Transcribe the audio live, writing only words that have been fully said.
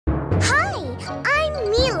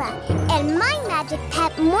And my magic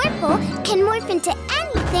pet Morphle can morph into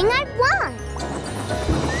anything I want.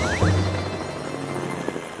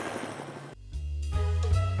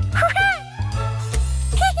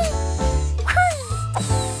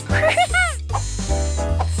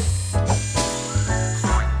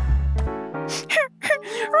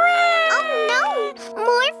 Oh no!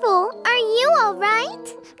 Morphle, are you all right?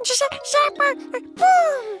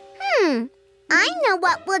 I know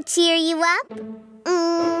what will cheer you up.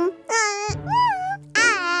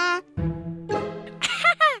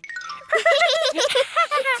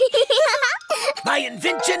 My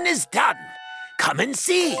invention is done. Come and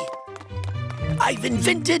see. I've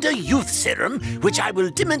invented a youth serum, which I will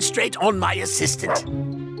demonstrate on my assistant.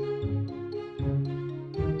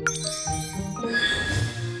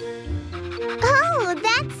 Oh,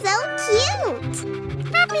 that's so cute!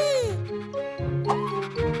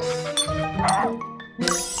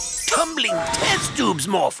 Tumbling test tubes,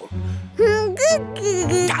 Morphle.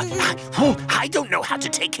 I don't know how to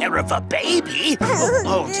take care of a baby.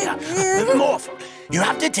 Oh dear. Morphle, you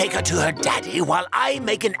have to take her to her daddy while I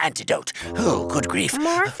make an antidote. Oh, good grief.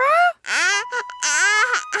 Morphle?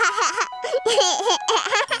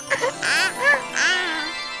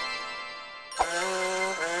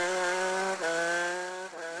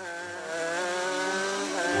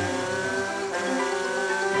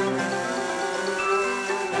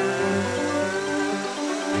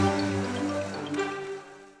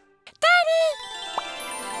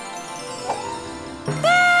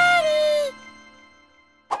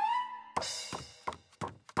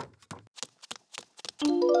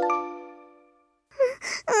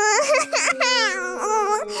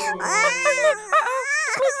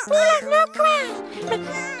 Mila, no cry.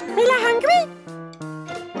 Mila hungry?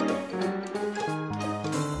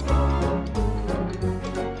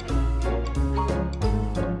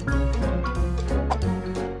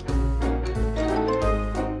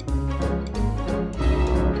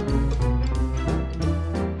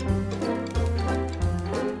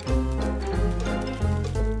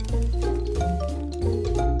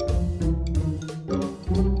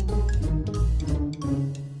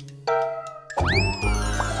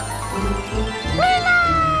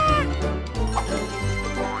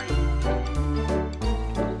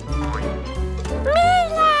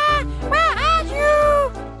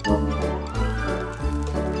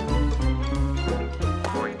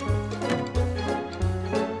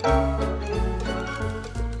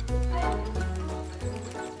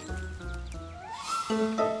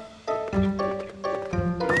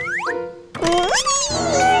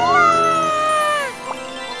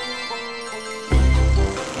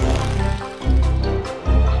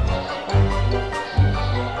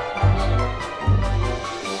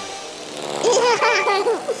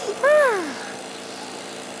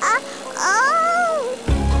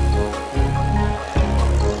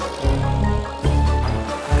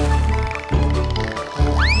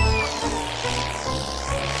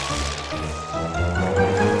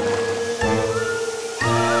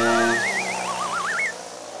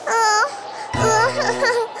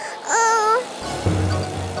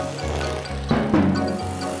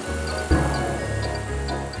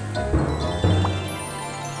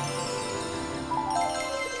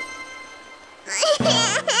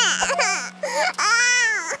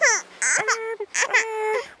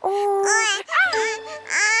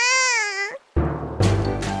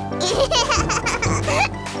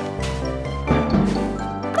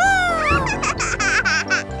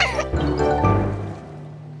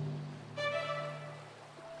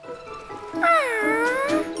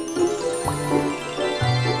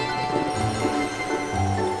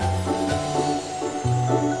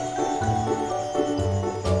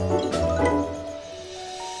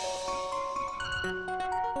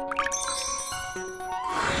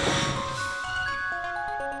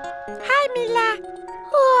 Hi, Mila.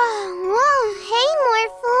 Whoa, hey,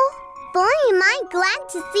 Morphle. Boy, am I glad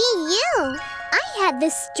to see you. I had the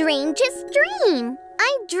strangest dream.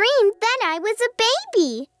 I dreamed that I was a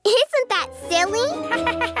baby. Isn't that silly?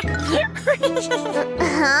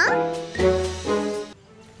 Huh?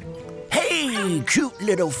 Hey, cute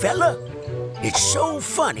little fella. It's so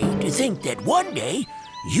funny to think that one day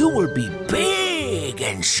you will be big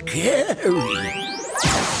and scary.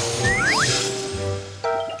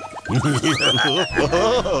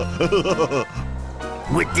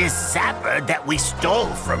 With this zapper that we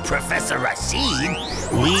stole from Professor Rashid,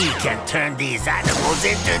 we can turn these animals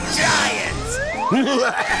into giants.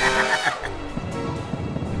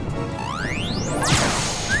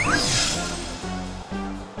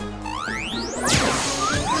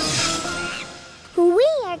 We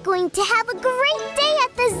are going to have a great day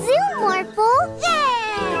at the zoo, Morphle.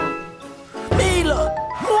 Yeah!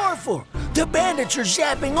 The bandits are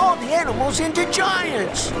zapping all the animals into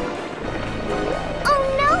giants. Oh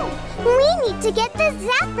no! We need to get the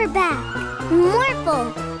zapper back.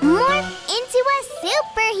 Morphle, morph into a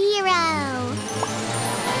superhero.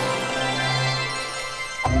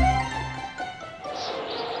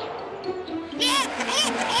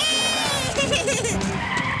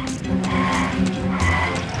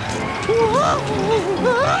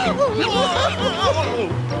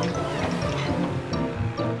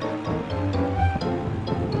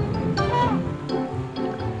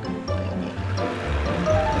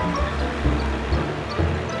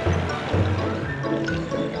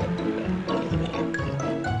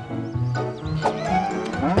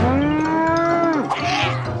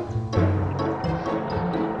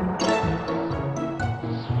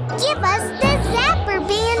 Give us the zapper,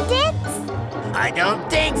 bandits! I don't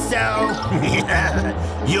think so.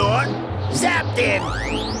 You're zapped in.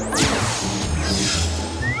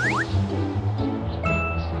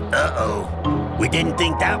 Uh-oh. We didn't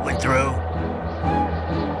think that went through.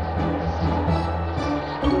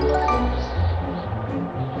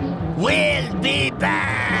 We'll be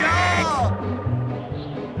back.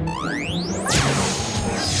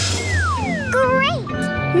 Great!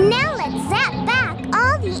 Now let's zap back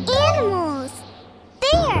all the animals.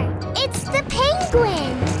 There! It's the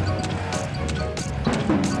penguin!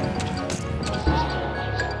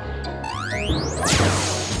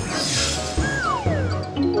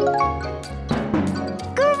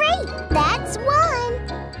 Great! That's one!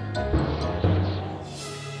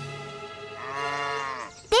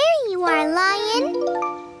 There you are, Lion!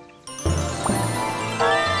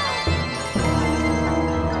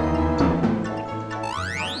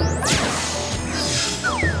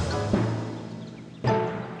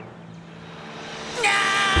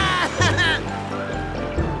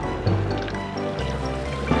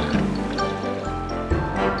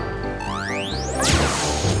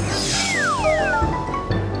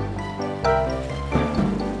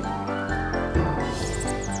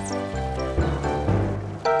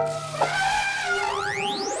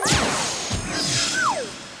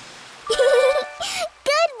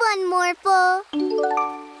 Good one, Morphle!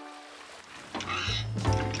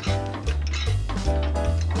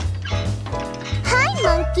 Hi,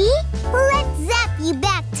 Monkey! Let's zap you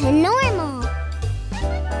back to normal!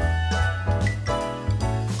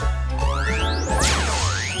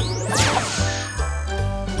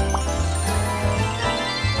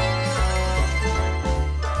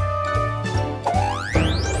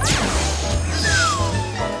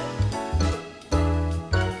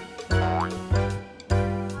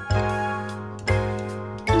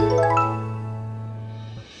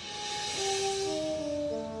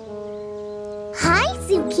 Hi,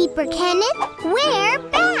 Zookeeper Kenneth! We're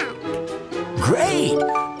back! Great.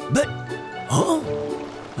 But, huh?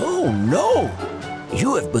 Oh, no.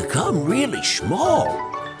 You have become really small.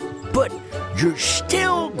 But you're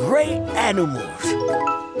still great animals.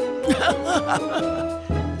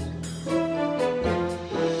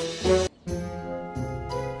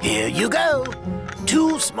 Here you go.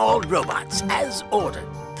 2 small robots as ordered.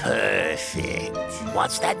 Perfect.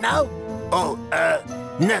 What's that now? Oh,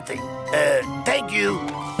 nothing. Thank you.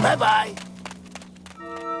 Bye-bye.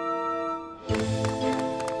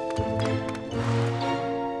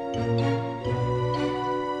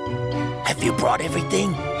 Have you brought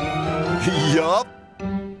everything? Yup.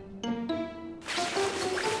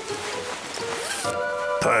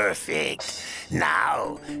 Perfect.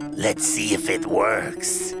 Now, let's see if it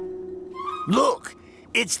works. Look,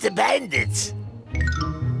 it's the bandits.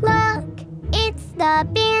 Look, it's the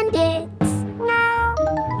bandits! No!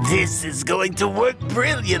 This is going to work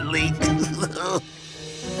brilliantly.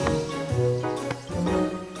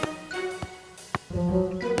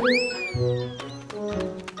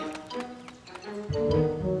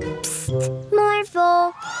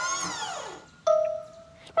 Morphle!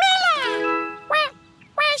 Mila!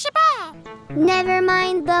 Where's your ball? Never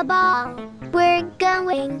mind the ball. We're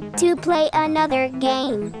going to play another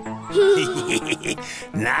game.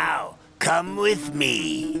 Now, come with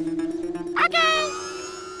me. Okay.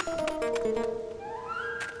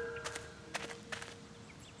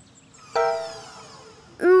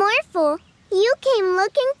 Morphle, you came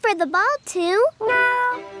looking for the ball too?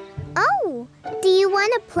 No. Oh, do you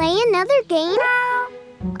want to play another game? No.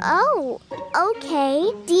 Oh,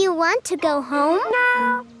 okay. Do you want to go home?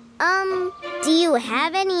 No. Do you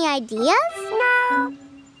have any ideas? No.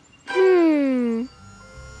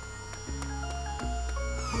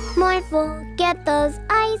 Morphle, get those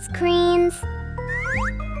ice creams.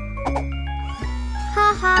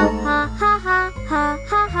 Ha ha ha ha ha ha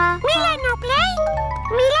ha ha. Mila no play?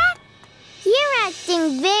 Mila? You're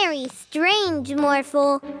acting very strange,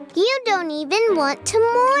 Morphle. You don't even want to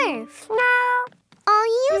morph. No. All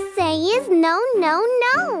you say is no, no,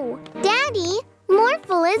 no. Daddy,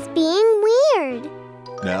 Morphle is being weird.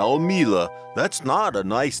 Now, Mila, that's not a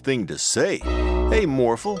nice thing to say. Hey,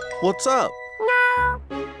 Morphle, what's up? No.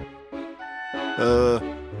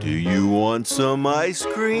 Do you want some ice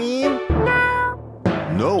cream? No.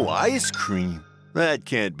 No ice cream? That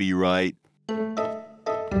can't be right.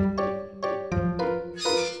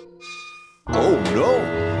 Oh, no.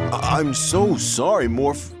 I'm so sorry,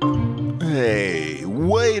 Morph. Hey,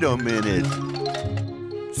 wait a minute.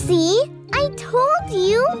 See? I told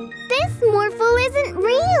you. This Morphle isn't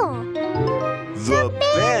real. The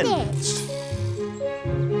bandits.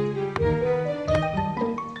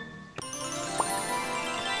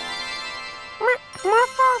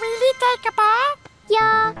 Morphle really take a ball?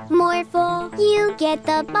 Yeah, Morphle, you get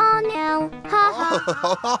the ball now. Ha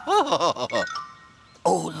ha.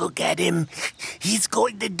 Oh, look at him. He's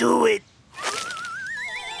going to do it.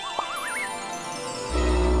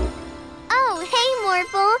 Oh, hey,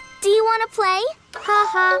 Morphle. Do you want to play? Ha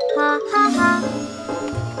ha ha ha ha.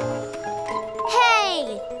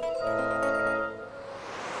 Hey!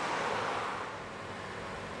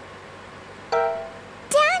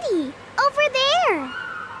 Daddy, over there.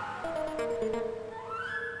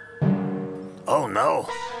 Oh, no.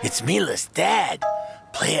 It's Mila's dad.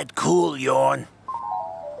 Play it cool, Yawn.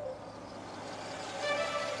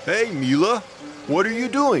 Hey, Mila, what are you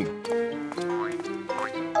doing?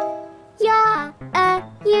 Yeah,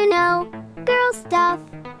 you know, girl stuff.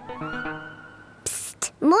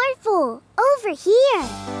 Psst, Morphle, over here.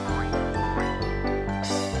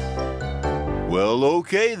 Well,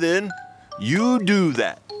 okay then. You do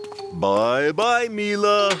that. Bye-bye,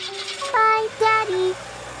 Mila. Bye, Daddy.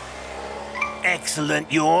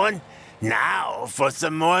 Excellent, Yawn. Now for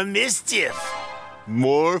some more mischief.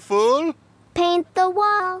 Morphle? Paint the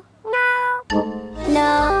wall. No.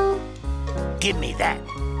 No. Give me that.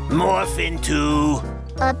 Morph into...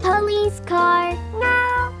 A police car.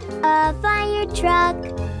 No. A fire truck.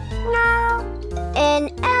 No.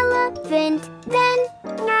 An elephant. Then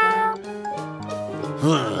No.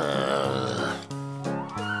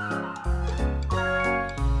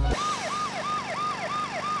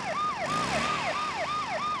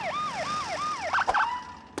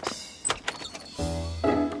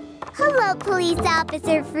 hello, Police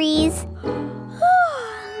Officer Freeze.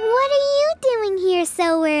 What are you doing here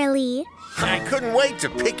so early? I couldn't wait to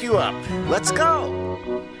pick you up. Let's go.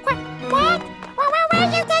 What? Where are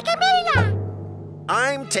you taking Mila?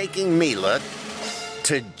 I'm taking Mila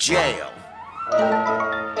to jail.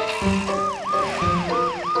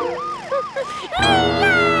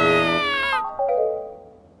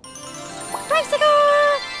 Tricycle!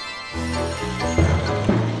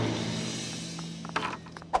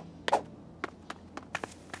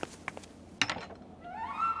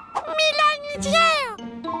 Mila in jail!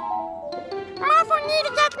 Morphle need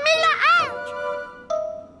to get Mila out!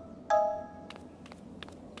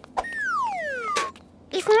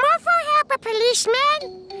 If Morphle help a policeman,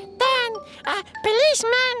 then a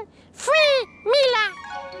policeman free Mila.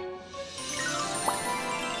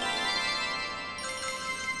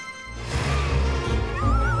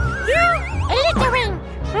 You littering!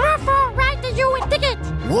 Morphle write you a ticket!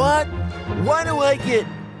 What? Why do I get...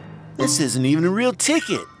 This isn't even a real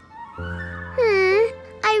ticket.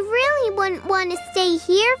 I really wouldn't want to stay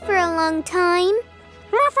here for a long time.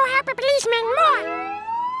 Morphle help a policeman more!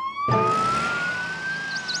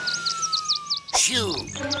 Shoo!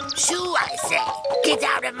 Shoo, I say! Get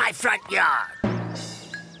out of my front yard!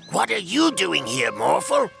 What are you doing here,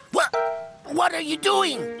 Morphle? What are you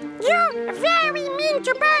doing? You're very mean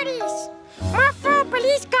to birdies! Morphle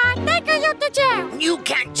police car take you to jail! You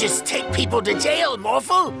can't just take people to jail,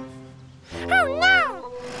 Morphle! Oh no!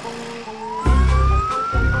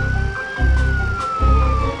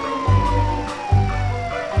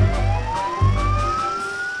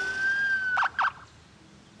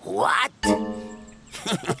 What?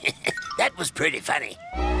 That was pretty funny.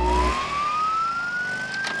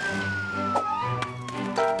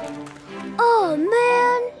 Oh,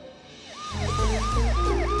 man.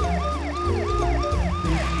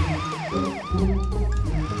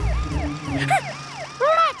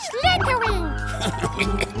 Much littering!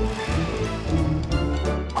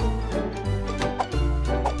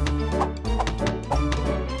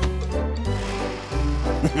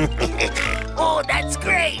 Oh, that's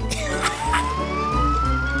great!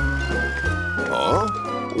 Huh?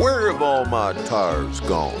 Where have all my tires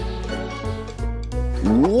gone?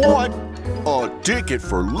 What? A ticket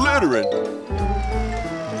for littering?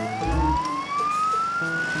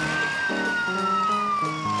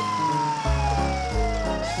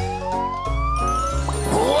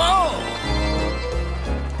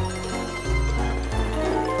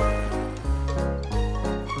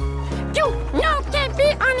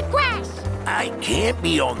 I can't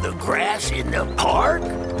be on the grass in the park?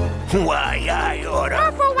 Why, I oughta...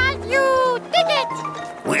 Morphle, why you did it?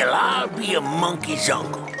 Well, I'll be a monkey's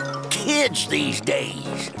uncle. Kids these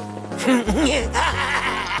days.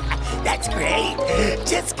 That's great.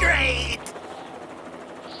 Just great.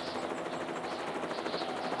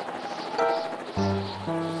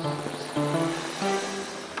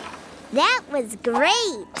 That was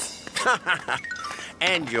great.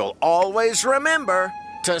 And you'll always remember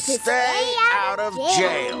to stay out of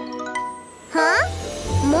jail. Huh?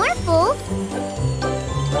 Morphle?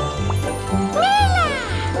 Mila!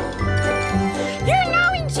 You're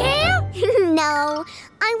now in jail? No,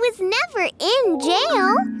 I was never in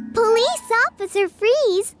jail. Police Officer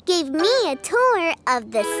Freeze gave me a tour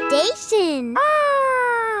of the station.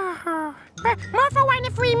 Oh. Morphle want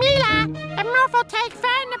to free Mila, and Morphle take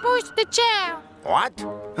Vanaboosh to jail. What?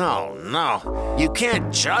 Oh, no. You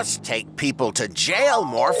can't just take people to jail,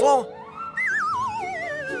 Morphle.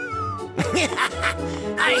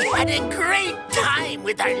 I had a great time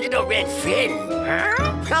with our little red friend.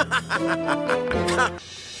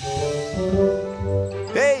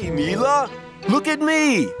 Hey, Mila, look at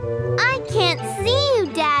me. I can't see you,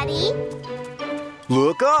 Daddy.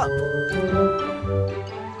 Look up.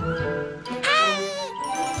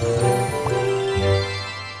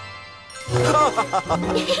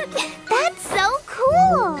 That's so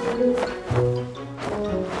cool.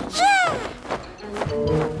 Yeah!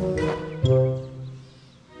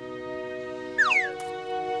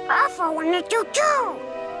 Morphle wanna do too.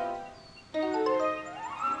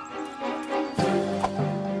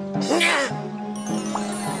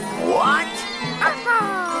 What?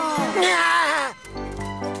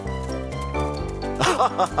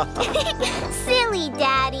 Silly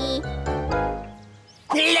Daddy.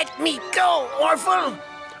 Let me go, Orphle.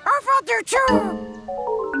 Morphle do too.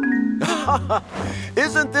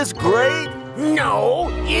 Isn't this great? No,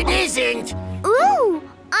 it isn't. Ooh,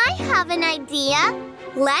 I have an idea.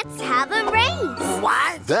 Let's have a race.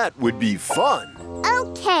 What? That would be fun.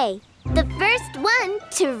 Okay, the first one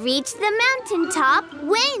to reach the mountaintop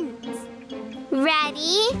wins.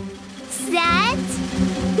 Ready, set,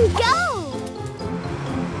 go!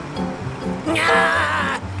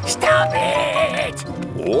 Ah, stop it!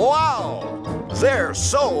 Wow! They're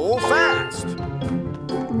so fast!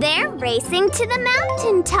 They're racing to the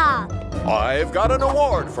mountaintop. I've got an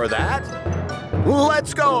award for that.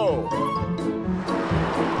 Let's go!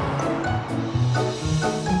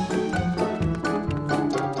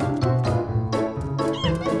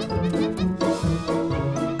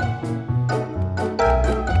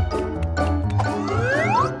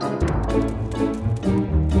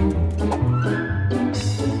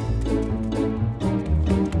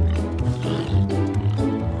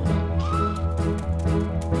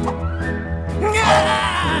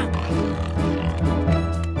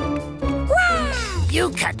 You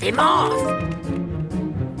cut them off.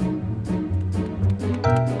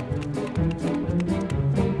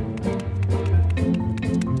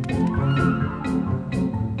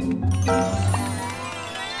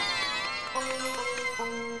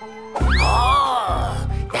 Oh,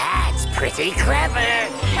 that's pretty clever.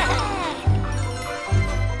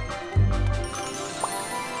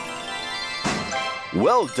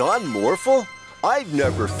 Well done, Morphle. I've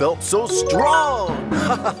never felt so strong.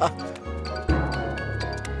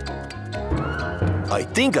 I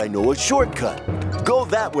think I know a shortcut. Go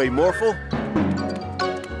that way, Morphle.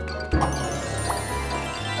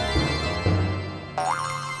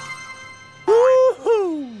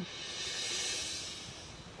 Woohoo!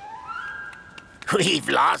 We've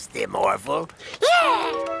lost them, Orphle.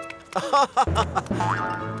 Yeah!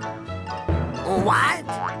 What?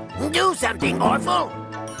 Do something, Orphle.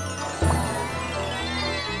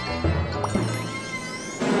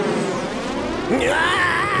 Ah!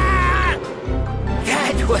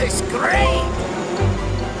 That was great!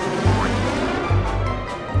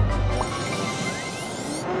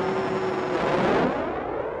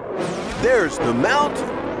 There's the mountain.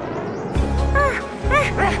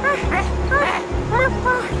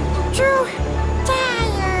 Morphle too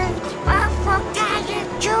tired. Morphle tired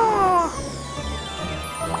too.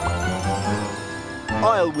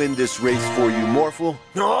 I'll win this race for you, Morphle.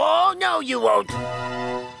 Oh, no, you won't.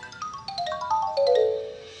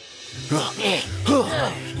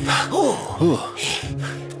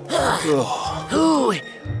 Who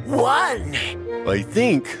won? I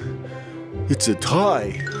think it's a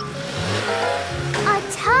tie. A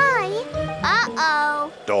tie?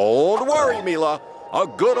 Uh-oh. Don't worry, Mila. A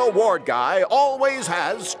good award guy always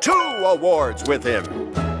has 2 awards with him.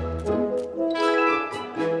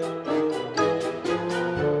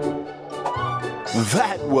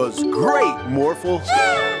 That was great, Morphle.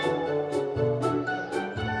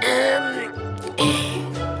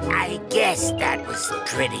 I guess that was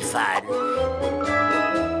pretty fun.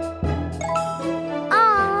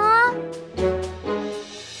 Aww.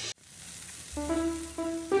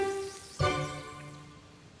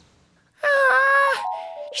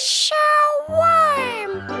 So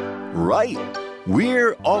warm. Right.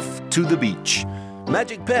 We're off to the beach.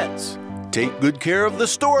 Magic Pets, take good care of the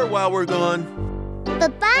store while we're gone.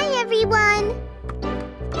 Bye-bye, everyone.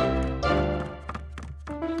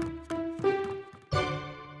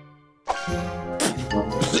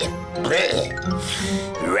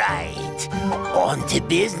 Right. On to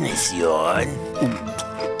business, Yawn.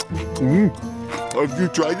 Have you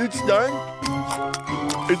tried it, Stan?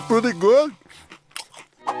 It's pretty good.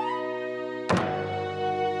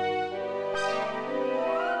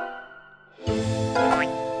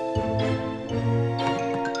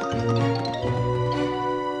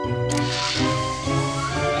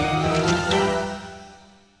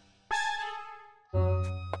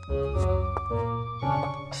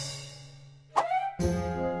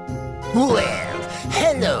 Well,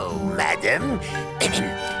 hello, madam.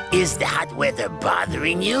 Is the hot weather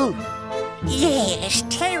bothering you? Yes,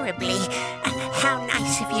 terribly. How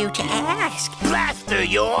nice of you to ask. Blaster,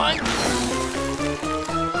 Yawn!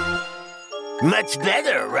 Much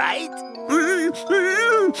better, right?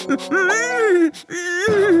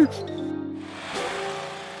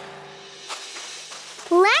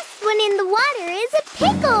 Last one in the water is a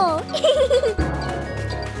pickle.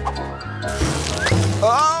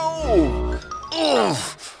 Ow! Ugh.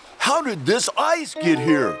 How did this ice get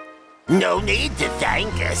here? No need to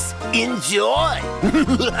thank us. Enjoy!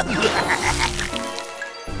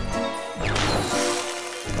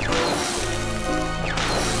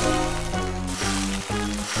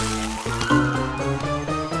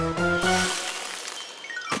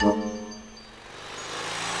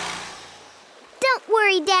 Don't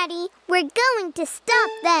worry, Daddy. We're going to stop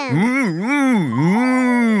them.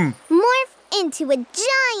 Morph into a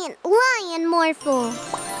giant lion Morphle.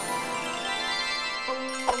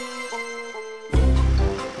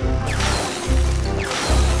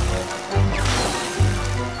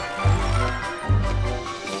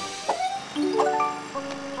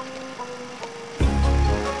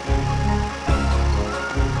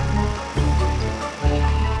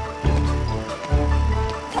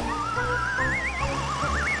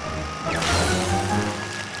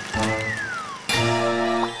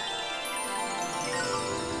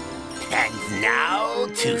 And now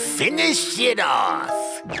to finish it off.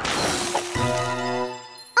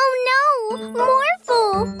 Oh no,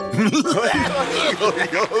 Morphle!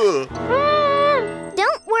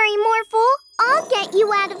 Don't worry, Morphle. I'll get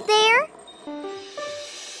you out of there.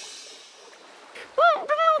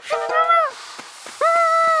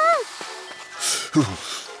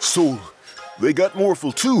 So, they got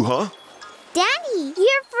Morphle too, huh? Daddy,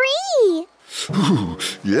 you're free.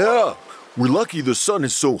 Yeah, we're lucky the sun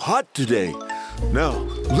is so hot today. Now,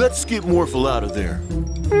 let's get Morphle out of there.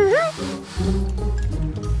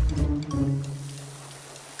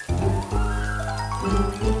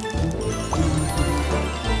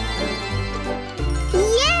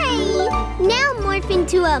 Yay! Now morph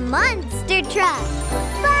into a monster truck.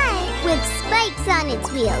 But with spikes on its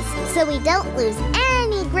wheels, so we don't lose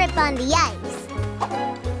any grip on the ice.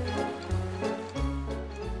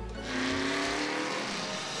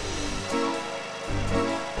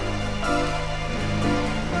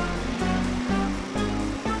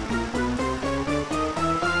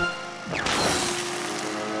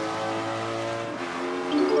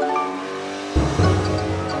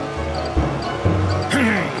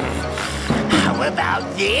 How about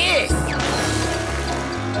this?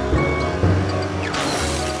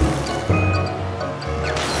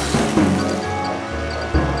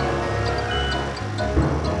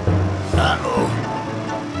 Uh-oh.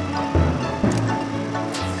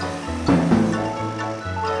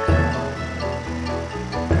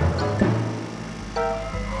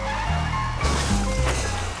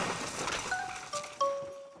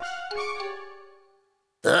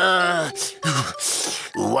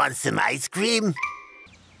 Want some ice cream?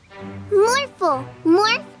 Morphle,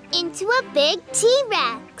 morph into a big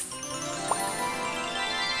T-Rex.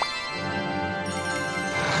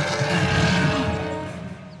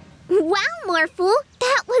 Wow, Morphle,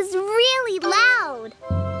 that was really loud.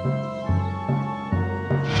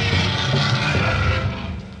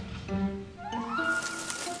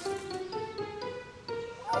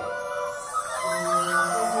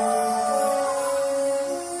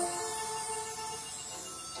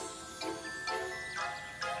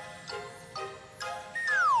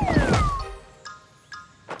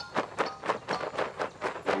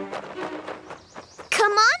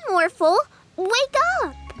 Morphle, wake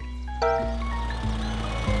up!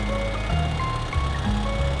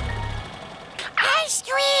 Ice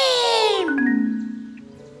cream!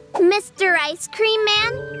 Mr. Ice Cream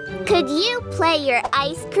Man, could you play your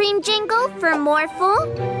ice cream jingle for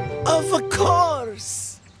Morphle? Of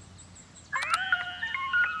course.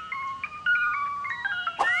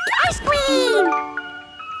 Ice cream!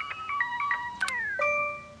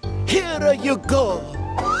 Here you go.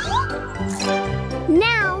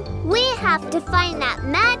 Now, we have to find that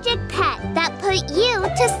magic pet that put you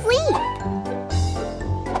to sleep.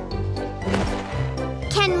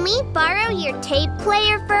 Can we borrow your tape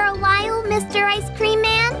player for a while, Mr. Ice Cream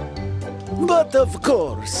Man? But of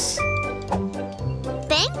course.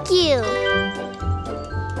 Thank you.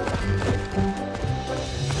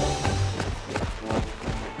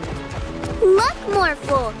 Look,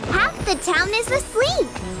 Morphle, half the town is asleep.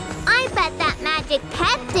 I bet that magic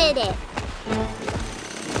pet did it.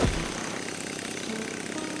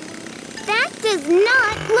 That does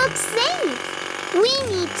not look safe. We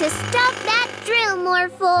need to stop that drill,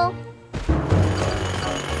 Morphle.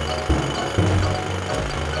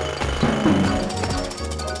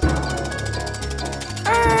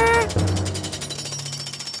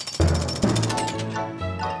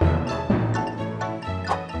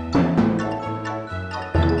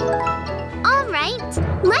 All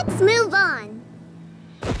right, let's move on.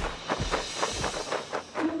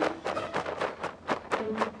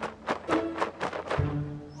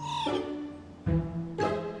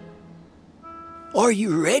 Are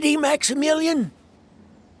you ready, Maximilian?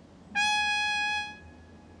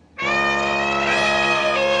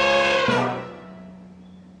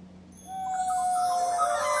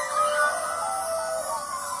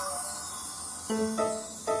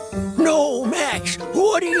 No, Max!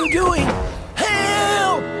 What are you doing?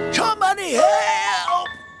 Help! Somebody help!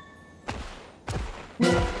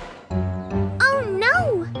 Oh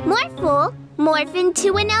no! Morphle, morph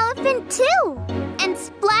into an elephant too! And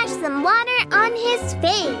splash some water on his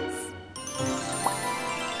face.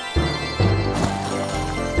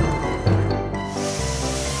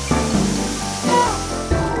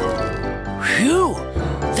 Phew!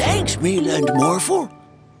 Thanks, Mila and Morphle.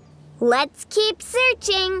 Let's keep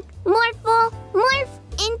searching. Morphle, morph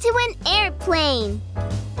into an airplane.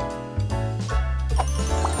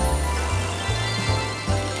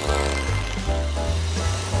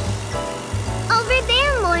 Over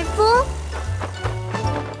there, Morphle.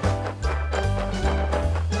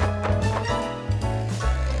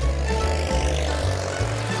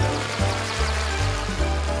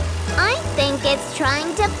 I think it's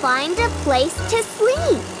trying to find a place to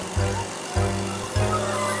sleep.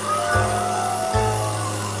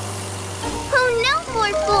 Oh no,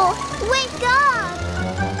 Morphle! Wake up!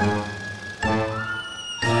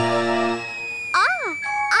 Ah!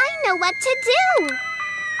 I know what to do!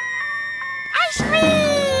 Ice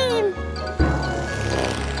cream!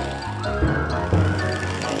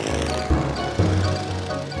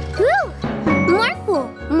 Whew! Morphle,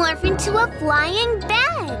 morph into a flying bed.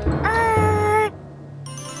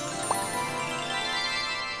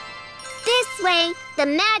 This way, the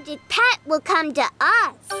magic pet will come to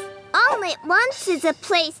us. All it wants is a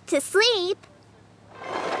place to sleep.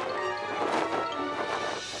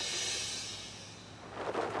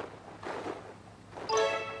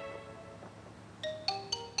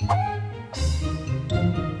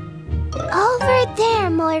 Over there,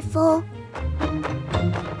 Morphle.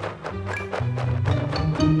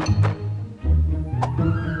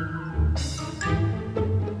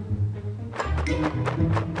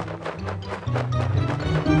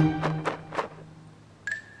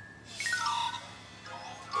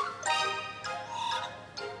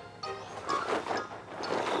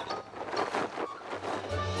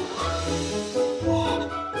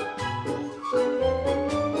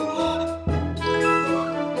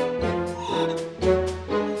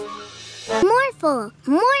 Morphle,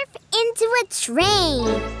 morph into a train.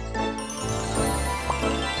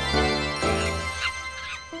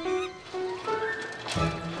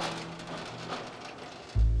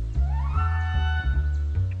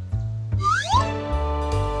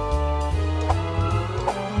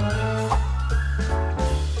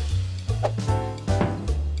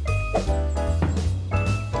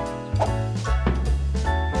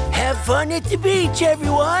 Have fun at the beach,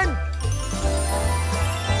 everyone!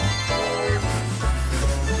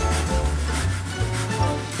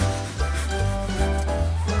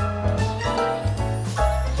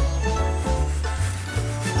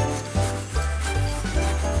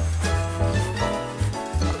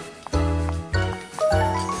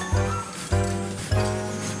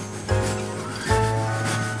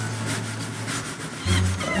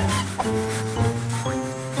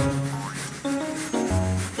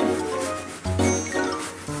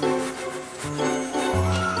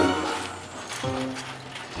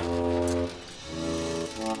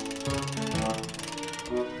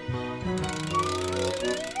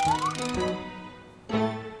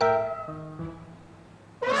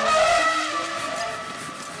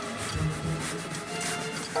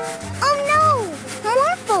 Oh no!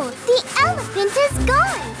 Morphle, the elephant is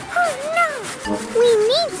gone! Oh no! We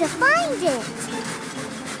need to find it!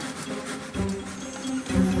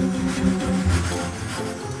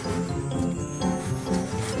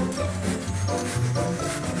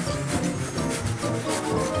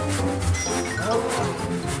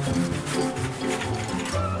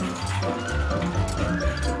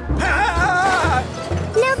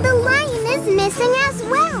 Now the lion is missing as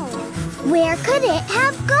well. Where could it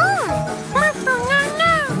have gone? Morphle, no,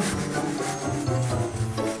 no!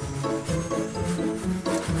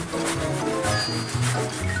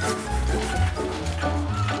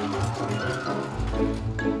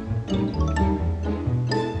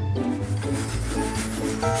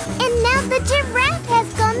 And now the giraffe has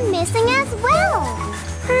gone missing as well.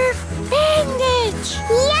 Her bandage!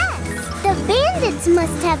 Yes, the bandits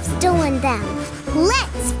must have stolen them.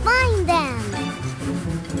 Let's find them.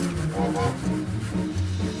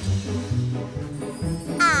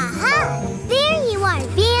 Aha! There you are,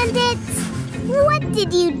 bandits. What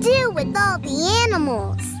did you do with all the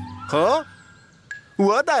animals? Huh?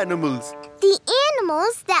 What animals? The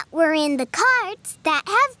animals that were in the carts that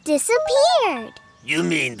have disappeared. You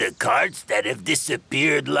mean the carts that have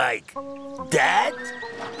disappeared like that?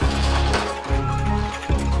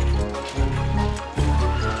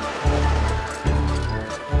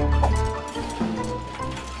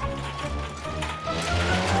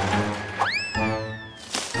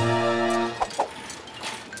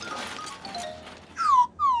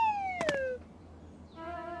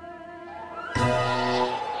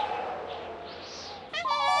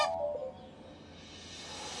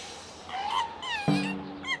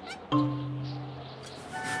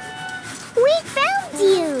 We found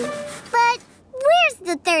you! But where's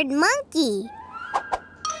the third monkey?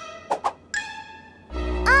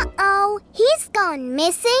 Uh-oh, he's gone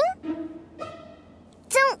missing.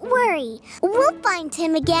 Don't worry, we'll find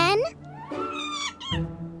him again.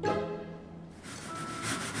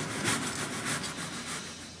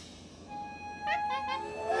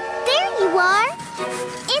 There you are!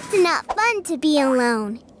 It's not fun to be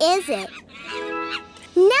alone, is it?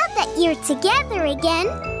 Now that you're together again,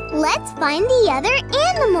 let's find the other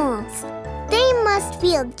animals. They must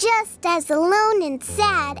feel just as alone and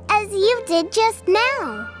sad as you did just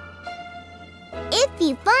now. If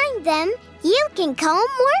you find them, you can call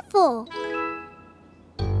Morphle.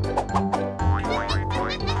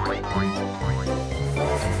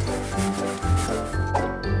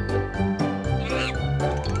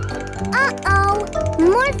 Uh-oh!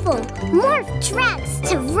 Morphle, morph tracks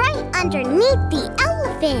to right underneath the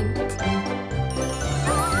elephant.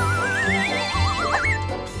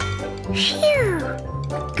 Phew!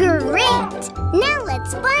 Great! Now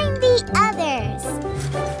let's find the others.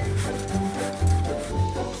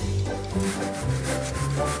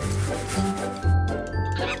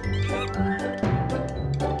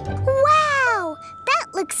 Wow! That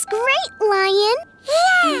looks great, Lion!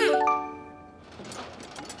 Yeah!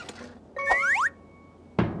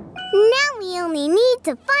 Now we only need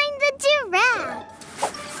to find the giraffe.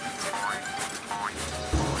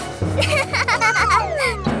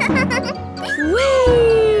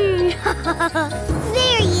 Whee!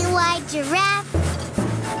 There you are, giraffe.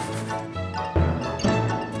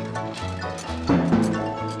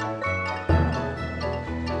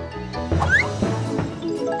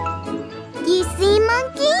 You see,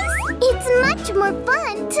 monkeys? It's much more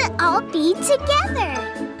fun to all be together.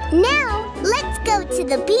 Now, let's go to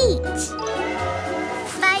the beach.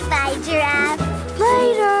 Bye-bye, giraffe.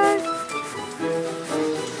 Later!